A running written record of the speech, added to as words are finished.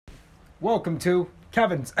Welcome to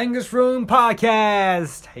Kevin's English Room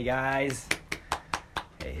Podcast. Hey guys.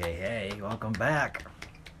 Hey. Welcome back.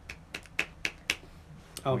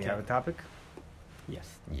 Okay. We have a topic?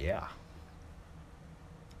 Yes. Yeah.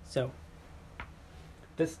 So,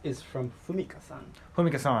 this is from Fumika-san.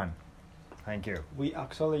 Fumika-san. Thank you. We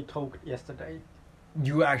actually talked yesterday.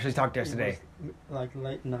 You actually talked yesterday. It was like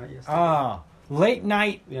late night yesterday. Ah, late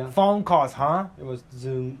night phone calls, huh? It was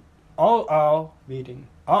Zoom Oh. meeting.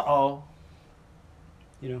 Uh-oh.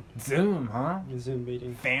 You know, Zoom, huh? Zoom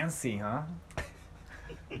meeting. Fancy, huh?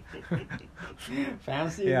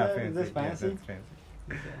 Fancy? Yeah, Is fancy. this fancy? Yeah, that's fancy.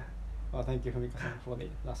 Yeah. Well, thank you, Fumika-san, for the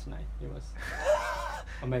last night. It was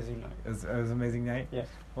amazing night. It was an amazing night? Yes.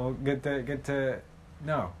 Well, good to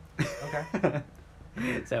know. Okay.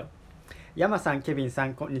 So, Yama-san,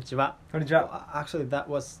 Kevin-san, こんにちは. Konnichiwa. Well, actually, that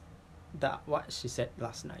was what she said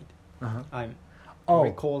last night. Uh-huh. I'm Oh,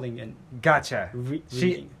 recalling and gotcha. reading.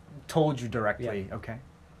 She told you directly. Yeah. Okay.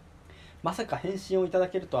 まさか返信をいただ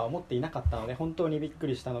けるとは思っていなかったので本当にびっく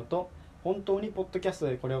りしたのと、本当にポッドキャスト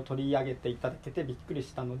でこれを取り上げていただけてびっくり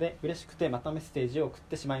したので嬉しくてまたメッセージを送っ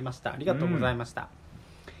てしまいました。ありがとうございました。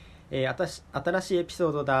新しいエピソ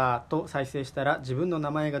ードだと再生したら自分の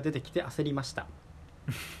名前が出てきて焦りました。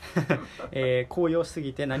高揚しす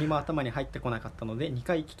ぎて何も頭に入ってこなかったので2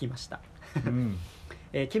回聞きました。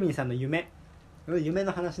ケビンさんの夢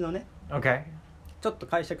の話のね、Okay. ちょっと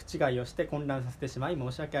解釈違いをして混乱させてしまい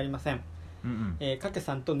申し訳ありません。かけ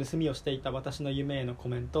さんと盗みをしていた私の夢へのコ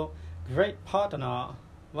メント Great Partner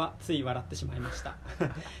はつい笑ってしまいました。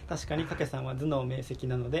確かにかけさんは頭脳明晰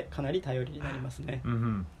なのでかなり頼りになりますね。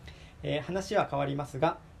話は変わります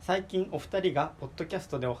が、最近お二人がポッドキャス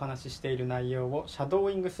トでお話ししている内容をシャド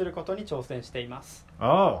ーイングすることに挑戦しています。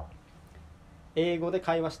英語で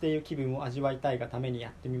会話している気分を味わいたいがためにや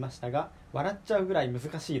ってみましたが、笑っちゃうぐらい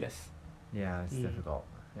難しいです。Yeah, it's difficult.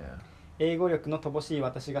 Yeah. 英語力の乏しい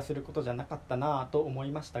私がすることじゃなかったなぁと思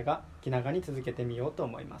いましたが、気長に続けてみようと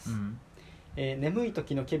思います。眠い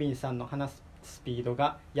時のケビンさんの話すスピード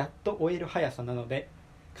がやっと終える速さなので、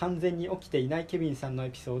完全に起きていないケビンさんの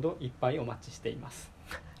エピソードいっぱいお待ちしています。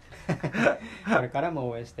これからも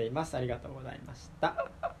応援しています。ありがとうございました。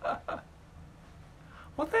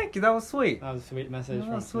Well, thank you. That was sweet. That was a sweet message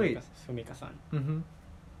from Fumika-san. Mm-hmm.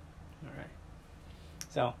 All right.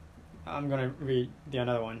 So, I'm going to read the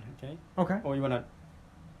another one, okay? Okay. Or you want to...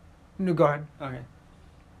 No, go ahead. Okay.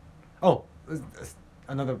 Oh,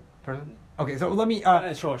 another person? Okay, so let me...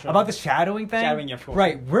 Sure. About the shadowing thing? Shadowing, yeah, sure.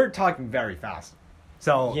 Right, we're talking very fast.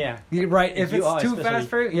 So, yeah. Right, if it's too fast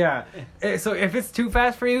for you, yeah. So if it's too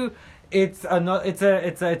fast for you, it's a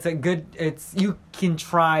good, you can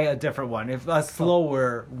try a different one. If a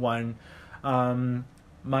slower one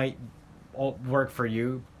might work for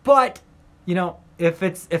you, but you know, if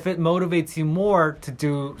it motivates you more to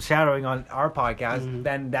do shadowing on our podcast,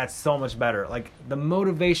 then that's so much better. Like the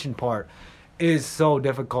motivation part is so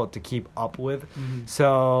difficult to keep up with.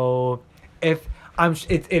 So if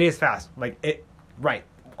it is fast. Like it, right?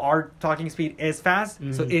 Our talking speed is fast,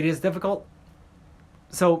 so it is difficult.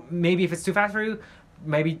 So maybe if it's too fast for you,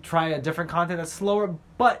 maybe try a different content that's slower.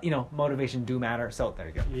 But you know, motivation do matter. So there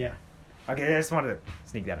you go. Yeah. Okay, I just wanted to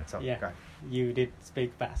sneak that in. So yeah, go ahead. You did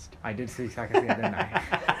speak fast. I did speak fast, didn't I?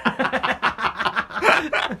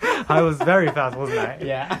 I was very fast, wasn't I?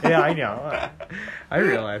 Yeah. Yeah, I know. I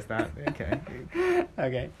realized that. Okay.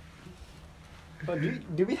 But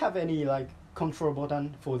do we have any like control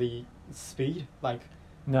button for the speed, like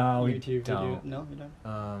no, YouTube video? Don't. No, you don't.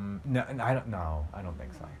 No, I don't. No, I don't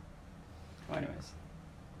think so. Well, anyways.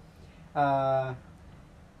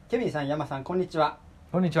 ケビンさん、ヤマさん、こんにちは。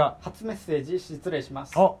こんにちは。初メッセージ失礼しま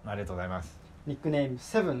す。お、ありがとうございます。ニックネーム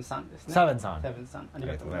セブンさんですね。セブンさん、あり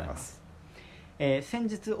がとうございます。先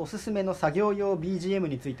日おすすめの作業用 BGM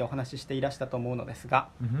についてお話ししていらしたと思うのですが、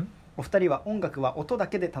お二人は音楽は音だ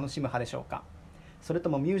けで楽しむ派でしょうか、それと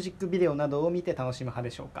もミュージックビデオなどを見て楽しむ派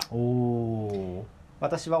でしょうか。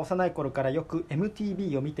私は幼い頃からよく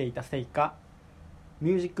MTV を見ていたせいか、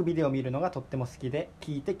ミュージックビデオを見るのがとっても好きで、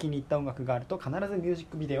聴いて気に入った音楽があると必ずミュージッ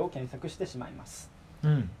クビデオを検索してしまいます。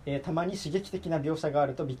たまに刺激的な描写があ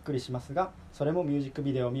るとびっくりしますが、それもミュージック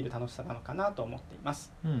ビデオを見る楽しさなのかなと思っていま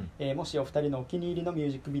す。もしお二人のお気に入りのミュ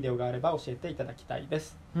ージックビデオがあれば教えていただきたいで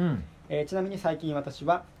す。ちなみに最近私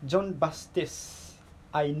はジョン・バスティス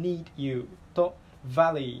I Need You と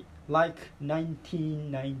Valley Like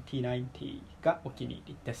 1990がお気に入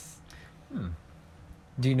りです。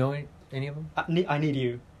Do you know any of them? I Need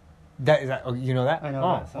You. That is that. Oh, you know that? I know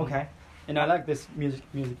that song. Okay. And I like this music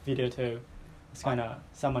video too. It's kind of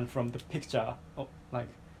someone from the picture, like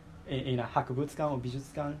in a 博物館 or 美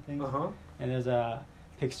術館 thing. And there's a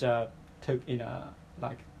picture took in a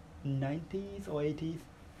like 90s or 80s.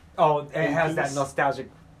 Oh, it has that 80s. nostalgic,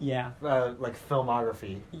 Yeah, like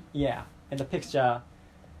filmography. yeah. And the picture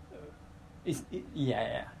is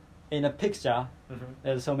yeah. In a picture,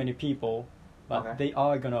 there's so many people, but Okay. they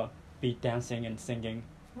are gonna be dancing and singing,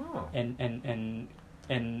 Oh. and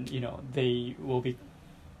you know they will be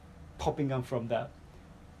popping up from the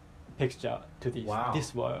picture to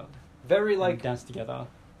this world. Very And like dance together.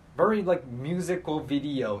 very like musical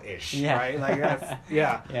video-ish, Yeah. right? Like that's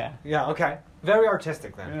yeah. Yeah. Yeah, okay. Very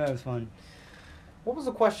artistic then. Yeah, it was fun. What was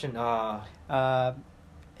the question?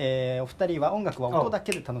 お二人は音楽は音だ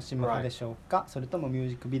けで楽しむ派 Oh, right. でしょうか、それともミュー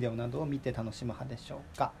ジックビデオなどを見て楽しむ派でしょ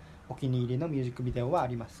うか。お気に入りのミュージックビデオはあ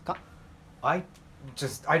りますか？ I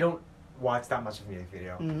don't watch that much of music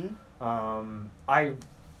video. Mm-hmm. I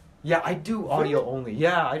do audio only.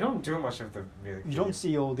 Yeah, I don't do much of the music. You don't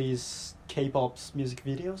see all these K-pop's music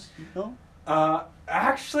videos, no?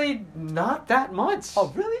 Actually, not that much.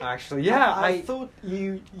 Oh, really? Actually, yeah. I thought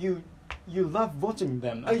you love watching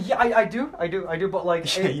them. Yeah, I do, but like,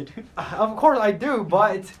 Yeah, you do. Of course I do,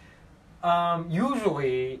 but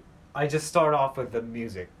usually I just start off with the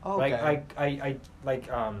music. Okay. Like I like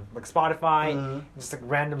Spotify, Uh-huh. just like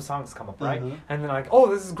random songs come up, right? Uh-huh. And then like, oh,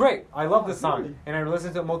 this is great. I love Oh, this song, really? and I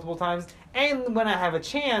listen to it multiple times. And when I have a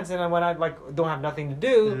chance, and when I like don't have nothing to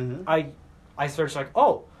do, Uh-huh. I search like,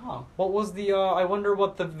 oh. Oh. What was the? I wonder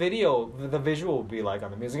what the visual would be like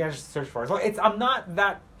on the music. I just search for it. So I'm not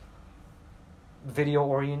that video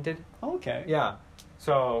oriented. Okay. Yeah,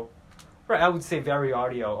 so right, I would say very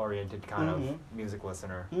audio oriented kind of Mhm. music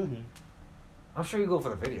listener. Mm-hmm. I'm sure you go for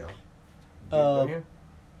the video. Uh, Don't you?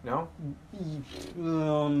 No.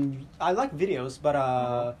 I like videos, but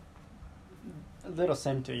a little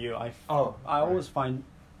same to you. I always find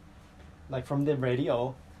like from the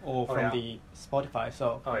radio or from the Spotify.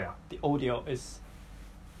 So Oh yeah. the audio is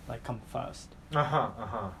like come first, and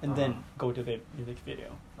And then go to the music video.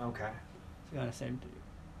 Okay. It's kind of same to you.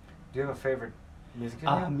 Do you have a favorite music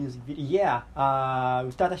video? Music video. Yeah.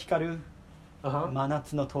 宇多田ヒカル Uh-huh. 真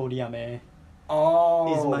夏の通り雨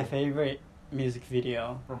Oh. is my favorite music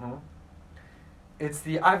video. It's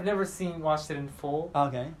I've never watched it in full,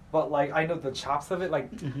 Okay. but like I know the chops of it. Like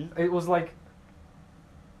Mhm. it was like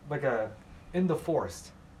in the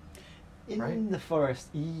forest. In Right? the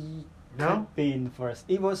forest. No? Could be in the forest.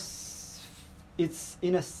 It's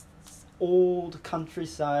in a old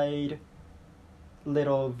countryside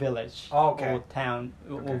little village. Oh, okay. Or town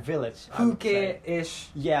or Okay. village. I would say. Fuke-ish.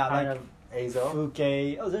 Yeah, kind like of Azo.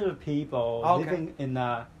 Fuke, little people Okay. living in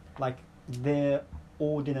like their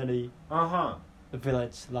ordinary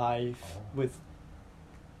village life with,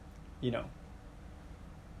 you know,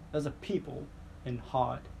 there's a people and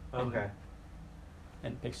heart Okay.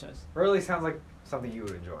 and pictures. Really sounds like something you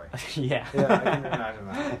would enjoy. Yeah. Yeah, I can imagine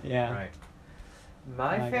that. Yeah. Right.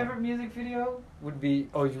 My My favorite God. music video would be.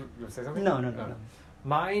 Oh, you would say something? No.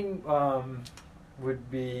 Mine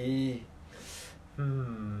would be.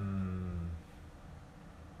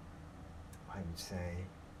 I would say.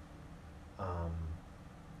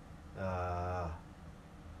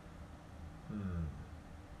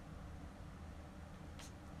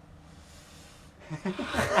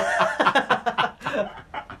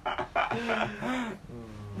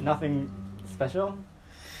 Nothing special?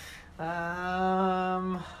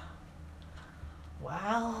 Well,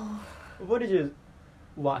 What did you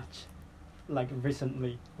watch like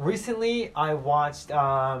recently? recently I watched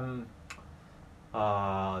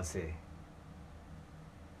let's see.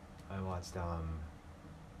 I watched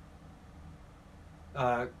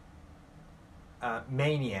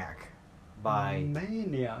Maniac by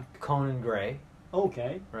Maniac. Conan Gray,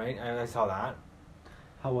 Okay. right? I saw that.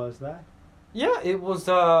 How was that? Yeah, it was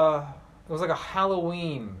like a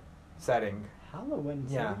Halloween setting. Halloween.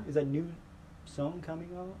 Yeah. Is a new song coming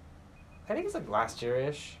out? I think it's like last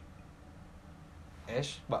year-ish.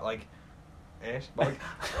 But like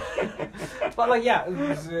but like yeah,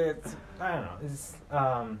 it's I don't know. It's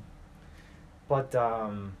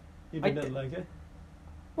You I didn't did- like it?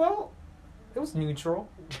 well, it was neutral.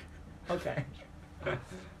 Okay.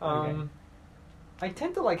 I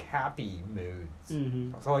tend to like happy moods.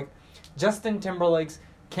 Mm-hmm. So like Justin Timberlake's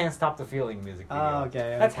 "Can't Stop the Feeling" music video. Oh,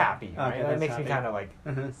 okay. That's okay. happy, right? Okay, That that's makes me happy. kind of like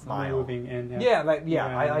smile. Moving and yeah, I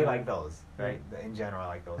Yeah. like those, right? In general, I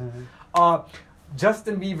like those. Uh-huh.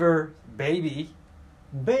 Justin Bieber, "Baby,"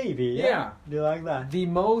 Baby. Yeah. Do you like that? the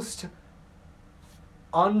most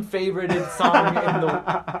unfavorited song in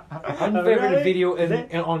the unfavorited Really? video Is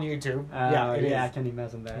it? on YouTube. Yeah, it I is. can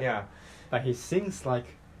imagine that. Yeah, But he sings like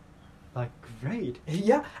great.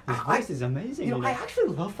 yeah. His voice is amazing. You know, in I it. actually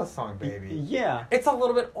love the song "Baby." Yeah. It's a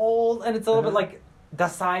little bit old, and it's a little bit Uh-huh. like the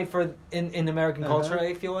side for in American culture,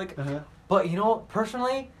 I feel like. But you know,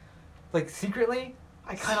 personally, like secretly,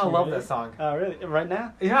 I kind of love that song. Oh, really? Right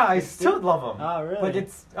now? Yeah, I still love them. Oh, really? Like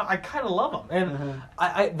I kind of love them, and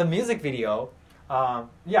I the music video.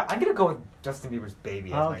 Yeah, I'm gonna go with Justin Bieber's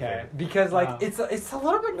 "Baby" as my favorite because it's a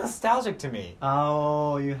little bit nostalgic to me.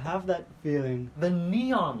 Oh, you have that feeling. The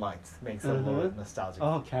neon lights makes it a little bit nostalgic.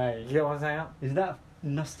 Okay. You know what I'm saying? Is that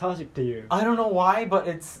nostalgic to you? I don't know why, but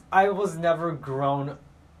I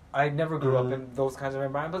never grew up in those kinds of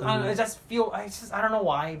environments. But I don't know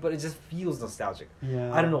why, but it just feels nostalgic.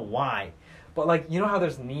 Yeah. I don't know why. But like, you know how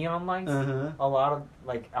there's neon lights? A lot of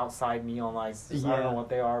like outside neon lights. I don't know what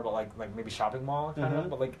they are, but like maybe shopping mall kind of.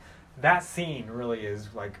 But like that scene really is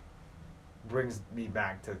like brings me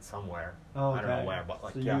back to somewhere. I don't know where, but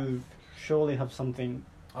like so you surely have something.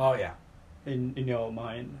 Oh yeah. In your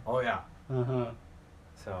mind. Oh yeah.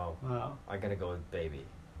 So wow. I gotta go with "Baby."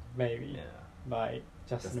 Baby. Yeah. By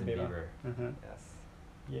Justin Bieber. Yes.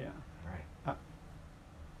 Yeah. Right.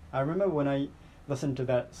 I remember when I listened to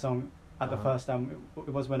that song at the first time.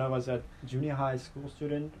 It was when I was a junior high school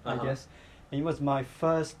student, I guess. And it was my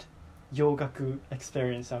first yogaku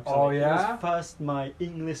experience, actually. Oh, yeah? It was first my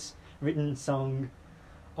English written song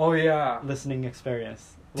listening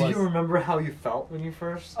experience. Do you remember how you felt when you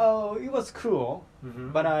first? Oh, it was cool.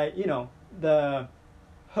 But the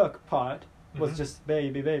hook part was just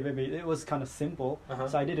baby, baby, baby. It was kind of simple,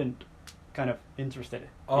 so I didn't kind of interested in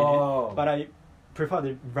it. But I prefer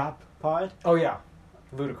the rap part. Oh, yeah.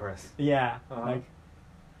 Ludicrous. Yeah, like,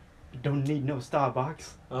 don't need no Starbucks.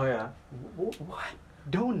 Oh, yeah. What?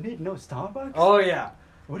 Don't need no Starbucks? Oh, yeah.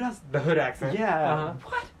 What else? The hood accent. Yeah.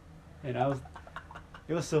 What? And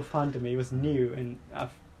it was so fun to me. It was new, and it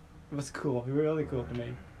was cool. It was really cool to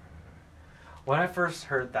me. When I first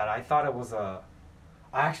heard that, I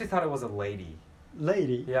actually thought it was a lady.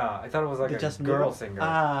 Lady? Yeah, I thought it was like a girl singer,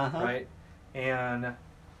 right? And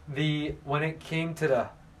when it came to the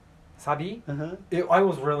sabi, I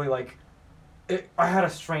was really like, I had a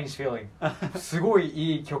strange feeling. すごい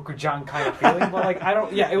いい曲じゃん kind of feeling, but like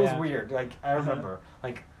it was weird. Like I remember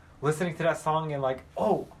like listening to that song and like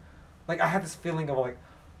like I had this feeling of like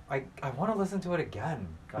I want to listen to it again.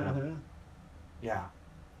 Kind of. Yeah.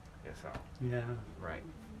 So. Yeah. Right.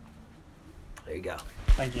 There you go.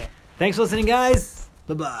 Thank you. Thanks for listening, guys.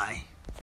 Bye-bye.